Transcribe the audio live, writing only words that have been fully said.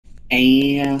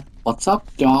Hey, what's up,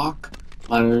 Doc?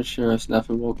 My name is Sheriff Neff,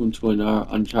 and welcome to another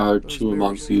Uncharted Those 2 mirrors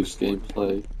Amongst seem Thieves important.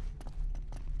 gameplay.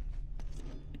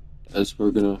 As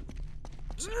we're gonna,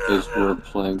 as we're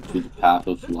playing through the path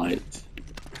of light.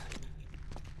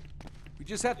 We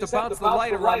just have to bounce the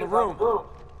light around the room.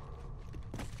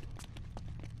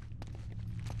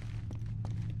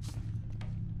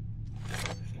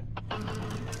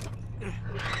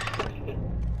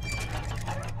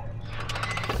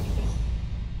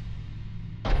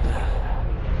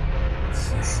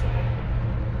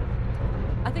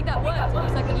 I think that worked.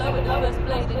 Looks like it lowered the first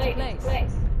blade into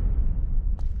place.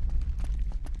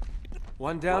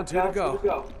 One down, two to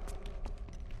go.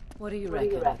 What do you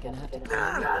reckon? We're gonna have to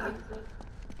climb that thing?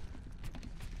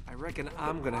 I reckon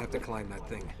I'm gonna have to climb that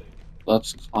thing.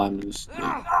 Let's climb this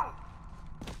thing.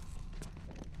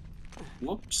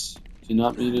 Whoops. Do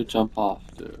not mean to jump off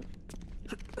there.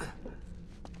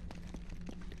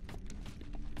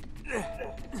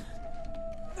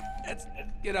 Let's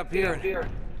get up here and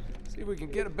see if we can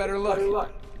get a better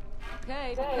look. Okay,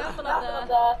 be careful up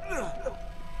there.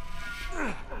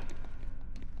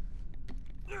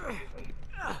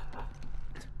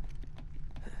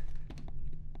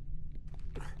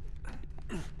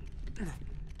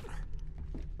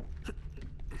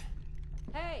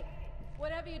 Hey,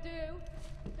 whatever you do,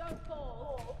 don't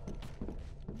fall.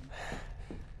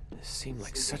 This seemed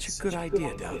like such a good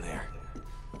idea down there.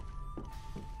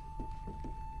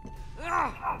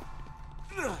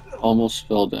 Almost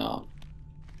fell down.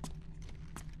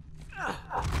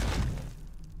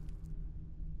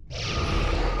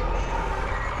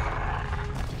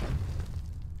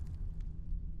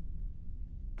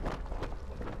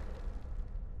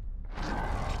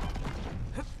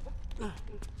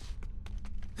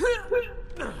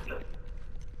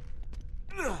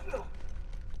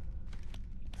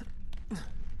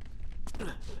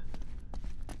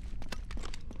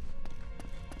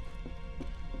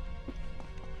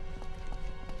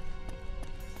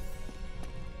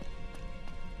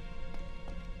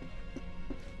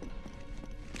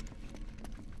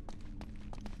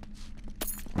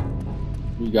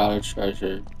 We got a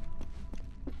treasure.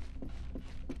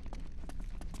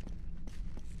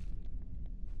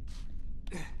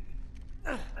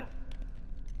 There's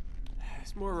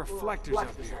more reflectors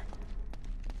up here.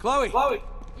 Chloe,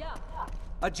 Yeah,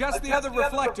 adjust the other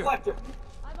reflector. I'm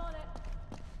on it.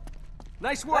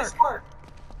 Nice work.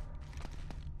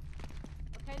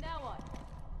 Okay, now what?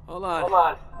 Hold on. Okay,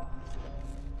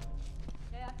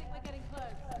 I think we're getting close.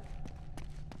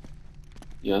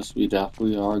 Yes, we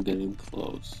definitely are getting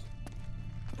close.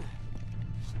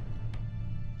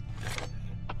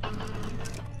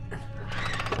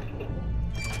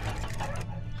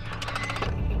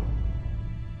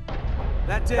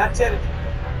 That's it. Yep,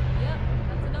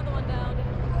 that's another one down.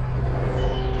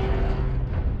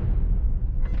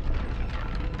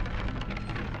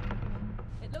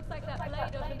 It looks like that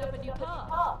blade opened up a new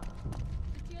path.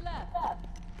 To your left.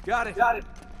 Got it.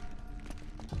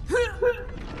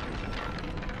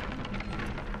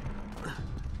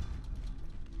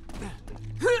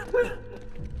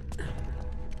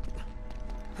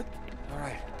 All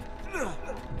right.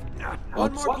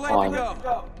 One Let's more blade climb. to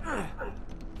go.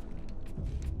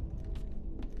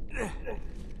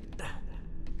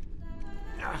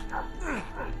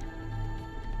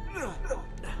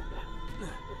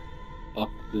 Up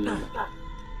there.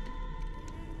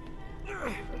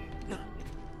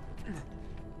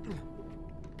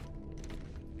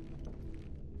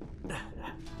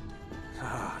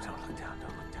 Oh, don't look down,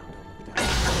 don't look down, don't look down.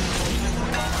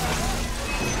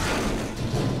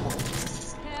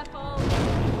 Careful.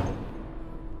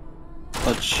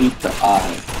 Let's shoot the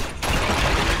eye.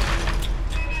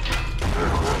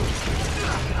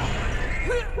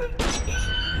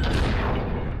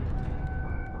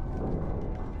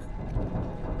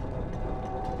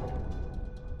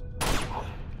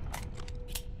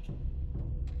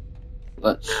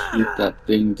 Let's shoot that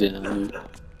thing down.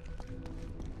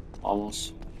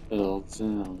 Almost fell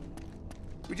down.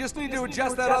 We just need to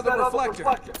adjust that other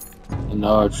reflector.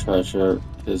 Another treasure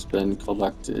has been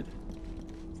collected.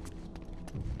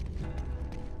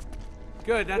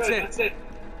 Good, that's it.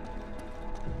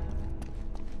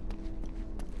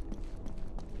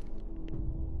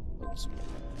 Let's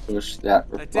push that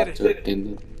I did it. reflector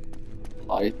in the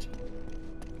light.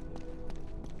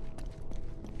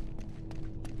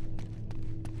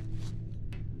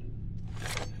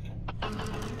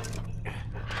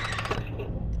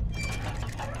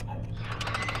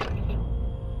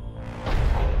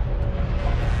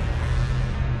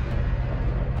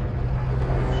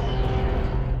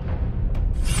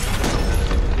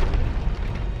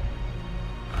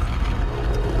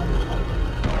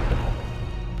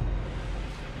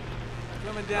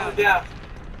 down.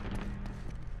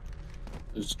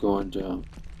 It's going down.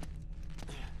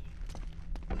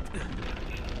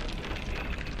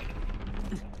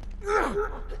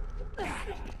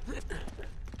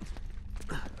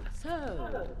 So,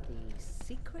 the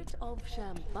secret of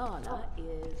Shambhala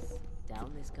is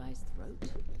down this guy's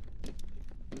throat?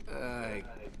 I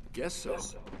guess so.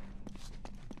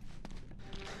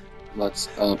 Let's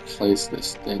place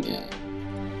this thing in.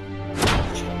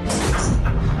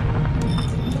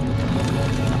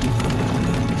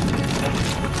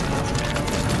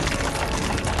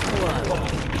 Whoa,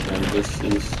 And this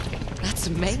is that's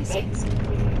amazing.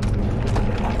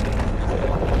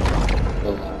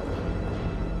 the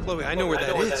lab. Chloe, I know where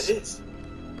that is.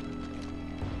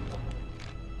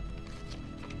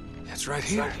 It's right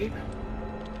here.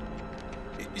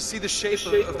 You see the shape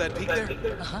of that peak there?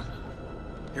 Uh-huh.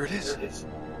 Here it is.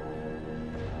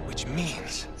 Which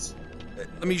means...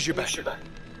 let me use your back.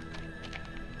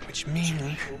 Which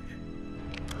means...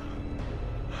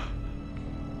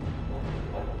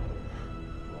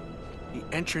 the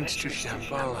entrance to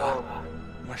Shambhala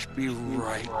must be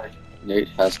right. Nate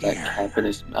has that Here. cap in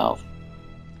his mouth.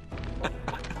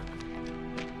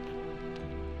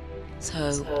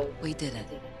 So, we did it.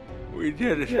 We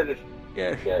did it.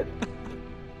 Yes.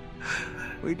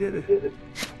 We did it.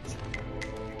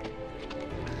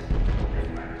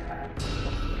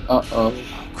 Uh-oh.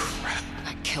 Crap,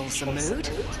 that kills the mood.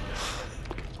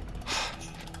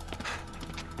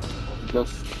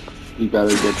 Guess we better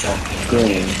get that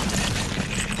thing.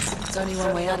 There's only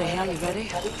one way out of here, you ready?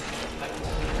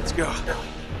 Let's go.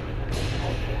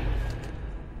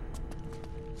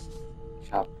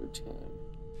 Chapter 10.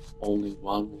 Only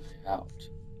one way out.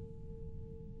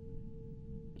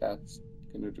 That's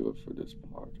gonna do it for this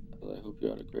part. I hope you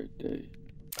had a great day.